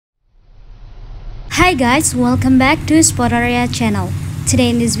Hi guys, welcome back to Spotaria channel. Today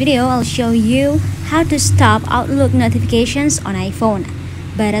in this video, I'll show you how to stop Outlook notifications on iPhone.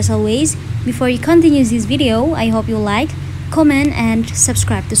 But as always, before you continue this video, I hope you like, comment and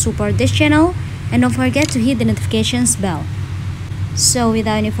subscribe to support this channel, and don't forget to hit the notifications bell. So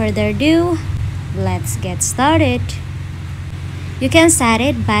without any further ado, let's get started. You can set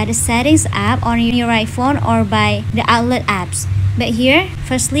it by the Settings app on your iPhone or by the Outlook apps. But here,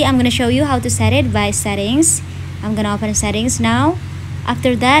 firstly, I'm gonna show you how to set it by Settings. I'm gonna open Settings now.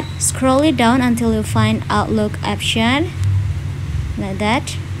 After that, scroll it down until you find Outlook option, like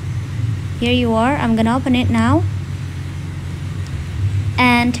that. Here you are. I'm gonna open it now.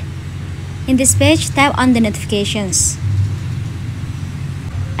 And in this page, tap on the notifications.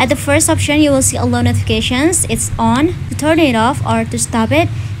 At the first option, you will see allow notifications. It's on. To turn it off or to stop it,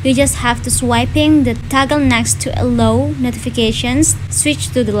 you just have to swiping the toggle next to allow notifications, switch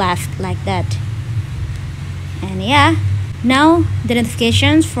to the left like that. And yeah, now the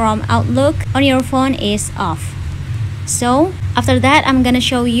notifications from Outlook on your phone is off. So after that, I'm gonna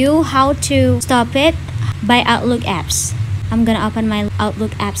show you how to stop it by Outlook apps. I'm gonna open my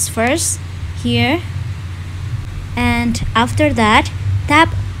Outlook apps first here, and after that,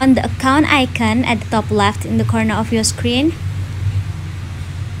 tap on the account icon at the top left in the corner of your screen.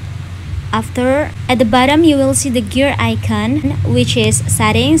 After, at the bottom, you will see the gear icon, which is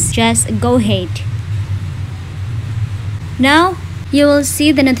Settings. Just go ahead. Now, you will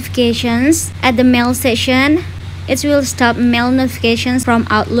see the notifications at the mail section. It will stop mail notifications from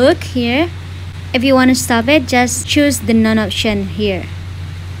Outlook here. If you want to stop it, just choose the none option here.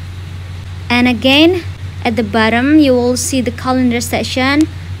 And again, at the bottom, you will see the calendar section.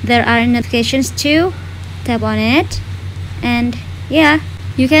 There are notifications too. Tap on it. And yeah,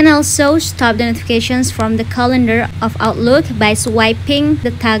 you can also stop the notifications from the calendar of Outlook by swiping the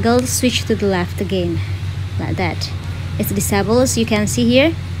toggle, switch to the left again, like that. It's disabled, as you can see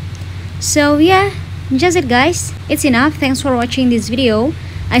here. So yeah, just it guys. It's enough. Thanks for watching this video.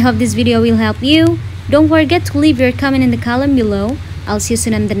 I hope this video will help you. Don't forget to leave your comment in the column below. I'll see you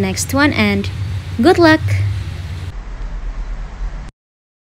soon on the next one, and good luck!